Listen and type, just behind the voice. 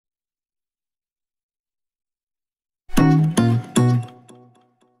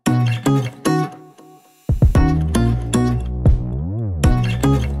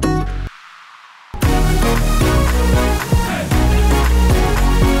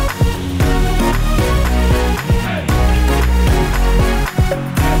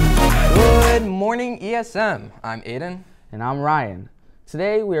KSM. I'm Aiden. And I'm Ryan.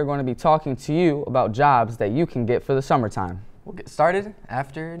 Today we are going to be talking to you about jobs that you can get for the summertime. We'll get started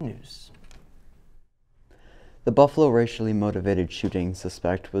after news. The Buffalo racially motivated shooting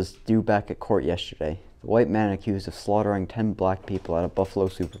suspect was due back at court yesterday. The white man accused of slaughtering 10 black people at a Buffalo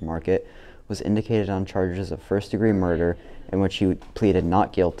supermarket was indicated on charges of first-degree murder, in which he pleaded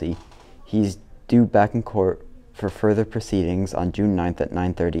not guilty. He's due back in court for further proceedings on June 9th at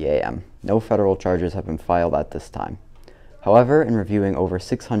 9:30 a.m. No federal charges have been filed at this time. However, in reviewing over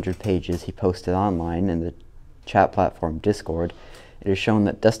 600 pages he posted online in the chat platform Discord, it is shown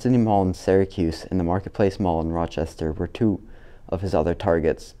that Destiny Mall in Syracuse and the Marketplace Mall in Rochester were two of his other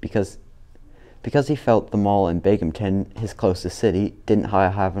targets, because he felt the mall in Binghamton, his closest city, didn't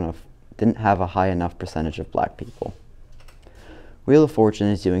have a high enough percentage of black people. Wheel of Fortune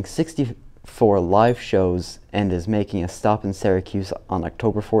is doing 64 live shows and is making a stop in Syracuse on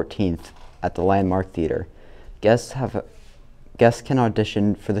October 14th at the Landmark Theater. Guests can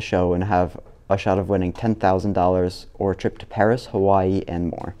audition for the show and have a shot of winning $10,000 or a trip to Paris, Hawaii, and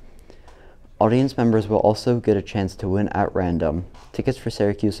more. Audience members will also get a chance to win at random. Tickets for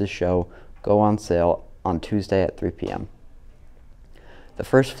Syracuse's show go on sale on Tuesday at 3 p.m. The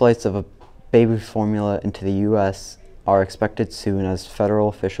first flights of a baby formula into the U.S. are expected soon, as federal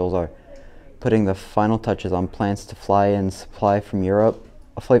officials are putting the final touches on plans to fly in supply from Europe.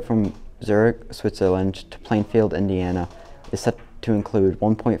 A flight from Zurich, Switzerland to Plainfield, Indiana is set to include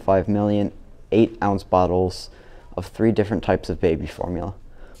 1.5 million 8-ounce bottles of 3 different types of baby formula,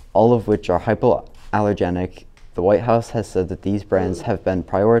 all of which are hypoallergenic. The White House has said that these brands have been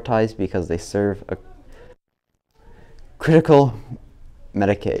prioritized because they serve a critical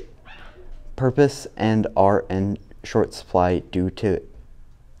Medicaid purpose and are in short supply due to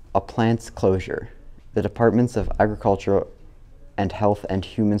a plant's closure. The Departments of Agriculture and Health and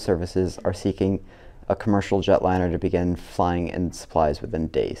Human Services are seeking a commercial jetliner to begin flying in supplies within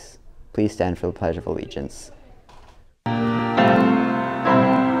days. Please stand for the Pledge of Allegiance.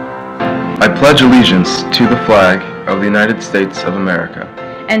 I pledge allegiance to the flag of the United States of America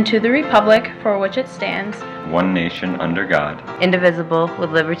and to the republic for which it stands, one nation under God, indivisible,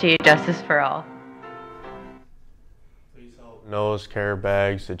 with liberty and justice for all. Please help NOAA's Care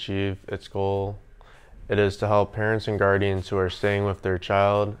Bags achieve its goal. It is to help parents and guardians who are staying with their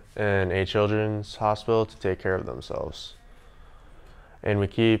child in a children's hospital to take care of themselves. And we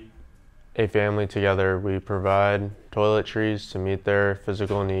keep a family together. We provide toiletries to meet their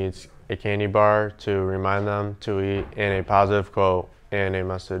physical needs, a candy bar to remind them to eat, and a positive quote and a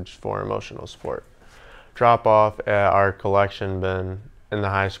message for emotional support. Drop off at our collection bin in the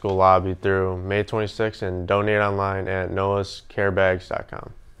high school lobby through May 26th and donate online at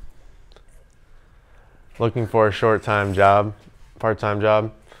noahscarebags.com. Looking for a part-time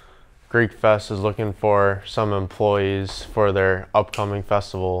job? Greek Fest is looking for some employees for their upcoming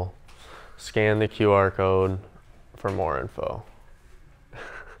festival. Scan the QR code for more info.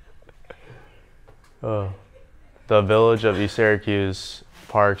 The Village of East Syracuse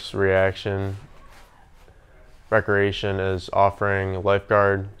Parks Recreation is offering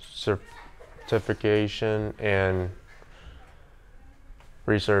lifeguard certification and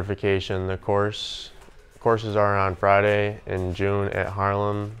recertification. The courses are on Friday in June at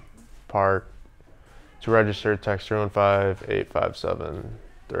Harlem Park. To register, text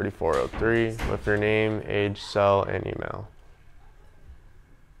 315-857-3403 with your name, age, cell, and email.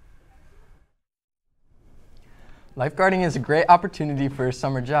 Lifeguarding is a great opportunity for a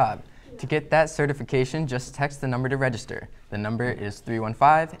summer job. To get that certification, just text the number to register. The number is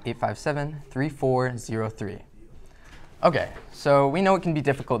 315-857-3403. Okay, so we know it can be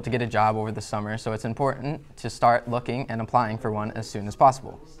difficult to get a job over the summer, so it's important to start looking and applying for one as soon as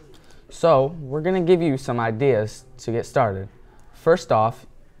possible. So, we're going to give you some ideas to get started. First off,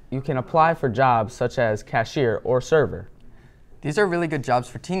 you can apply for jobs such as cashier or server. These are really good jobs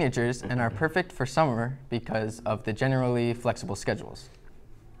for teenagers and are perfect for summer because of the generally flexible schedules.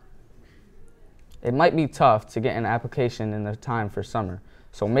 It might be tough to get an application in the time for summer,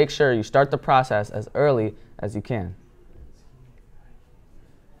 so make sure you start the process as early as you can.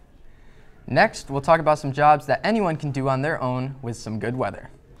 Next, we'll talk about some jobs that anyone can do on their own with some good weather.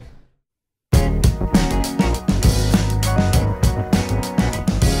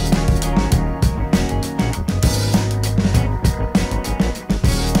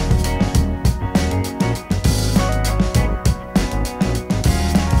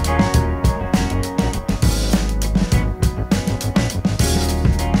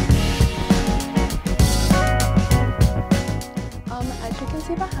 As you can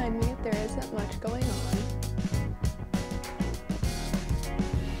see behind me, there isn't much going on.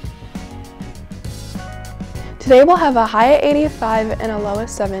 Today we'll have a high of 85 and a low of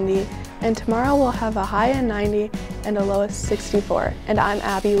 70, and tomorrow we'll have a high of 90 and a low of 64. And I'm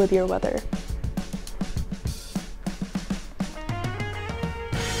Abby with your weather.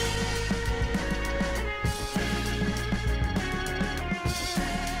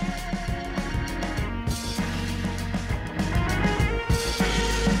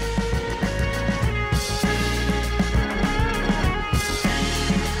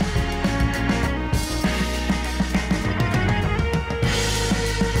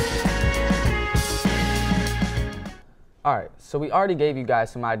 Alright, so we already gave you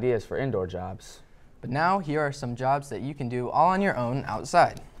guys some ideas for indoor jobs. But now here are some jobs that you can do all on your own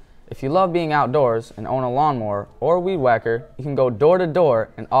outside. If you love being outdoors and own a lawnmower or a weed whacker, you can go door to door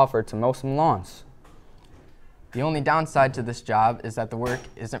and offer to mow some lawns. The only downside to this job is that the work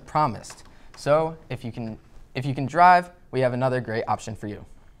isn't promised. So if you can drive, we have another great option for you.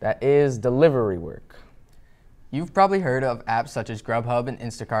 That is delivery work. You've probably heard of apps such as Grubhub and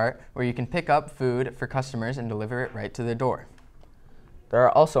Instacart, where you can pick up food for customers and deliver it right to their door. There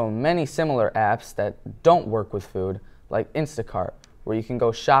are also many similar apps that don't work with food, like Instacart, where you can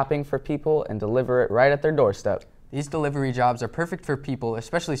go shopping for people and deliver it right at their doorstep. These delivery jobs are perfect for people,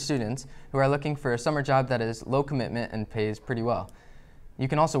 especially students, who are looking for a summer job that is low commitment and pays pretty well. You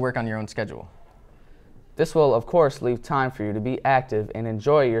can also work on your own schedule. This will, of course, leave time for you to be active and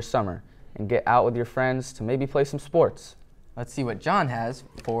enjoy your summer, and get out with your friends to maybe play some sports. Let's see what John has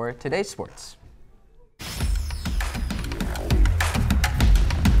for today's sports.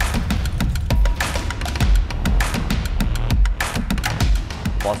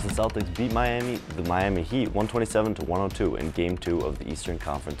 Boston Celtics beat the Miami Heat 127-102 in Game 2 of the Eastern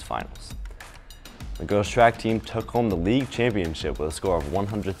Conference Finals. The girls track team took home the league championship with a score of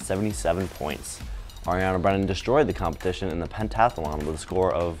 177 points. Ariana Brennan destroyed the competition in the pentathlon with a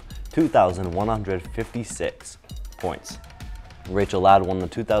score of 2,156 points. Rachel Ladd won the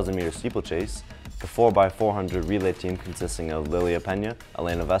 2,000-meter steeplechase. The 4x400 relay team consisting of Lilia Pena,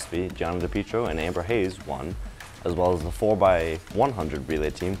 Elena Vespi, Gianna DiPietro, and Amber Hayes won, as well as the 4x100 relay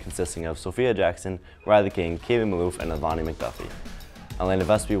team consisting of Sophia Jackson, Riley King, Kaylee Malouf, and Ivani McDuffie. Elena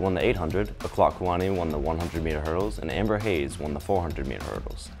Vespi won the 800, Aklak Kouani won the 100-meter hurdles, and Amber Hayes won the 400-meter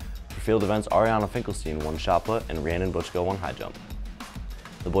hurdles. For field events, Ariana Finkelstein won shot put, and Rhiannon Butchko won high jump.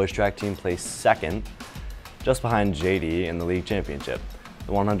 The boys track team placed second, just behind JD in the league championship.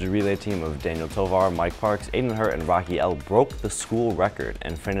 The 100 relay team of Daniel Tovar, Mike Parks, Aiden Hurt, and Rocky L broke the school record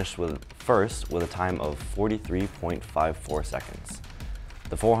and finished first with a time of 43.54 seconds.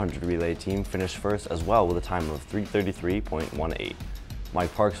 The 400 relay team finished first as well with a time of 3:33.18.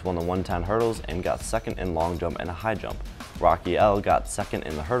 Mike Parks won the 110 hurdles and got second in long jump and a high jump. Rocky L got second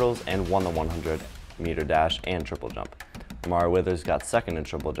in the hurdles and won the 100-meter dash and triple jump. Amara Withers got second in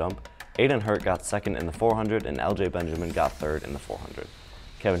triple jump, Aiden Hurt got second in the 400, and LJ Benjamin got third in the 400.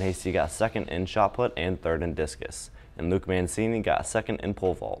 Kevin Hasty got second in shot put and third in discus, and Luke Mancini got second in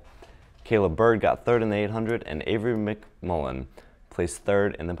pole vault. Caleb Bird got third in the 800, and Avery McMullen placed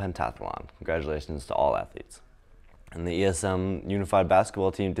third in the pentathlon. Congratulations to all athletes. And the ESM Unified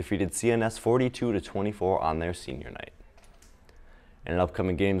Basketball team defeated CNS 42-24 on their senior night. In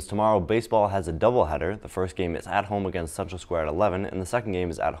upcoming games tomorrow, baseball has a doubleheader. The first game is at home against Central Square at 11, and the second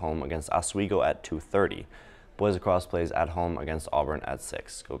game is at home against Oswego at 2:30. Boys Lacrosse plays at home against Auburn at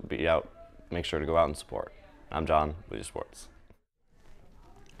 6. Make sure to go out and support. I'm John with your sports.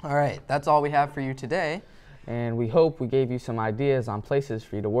 All right, that's all we have for you today. And we hope we gave you some ideas on places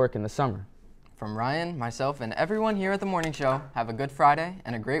for you to work in the summer. From Ryan, myself, and everyone here at The Morning Show, have a good Friday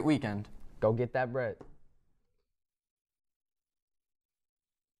and a great weekend. Go get that bread.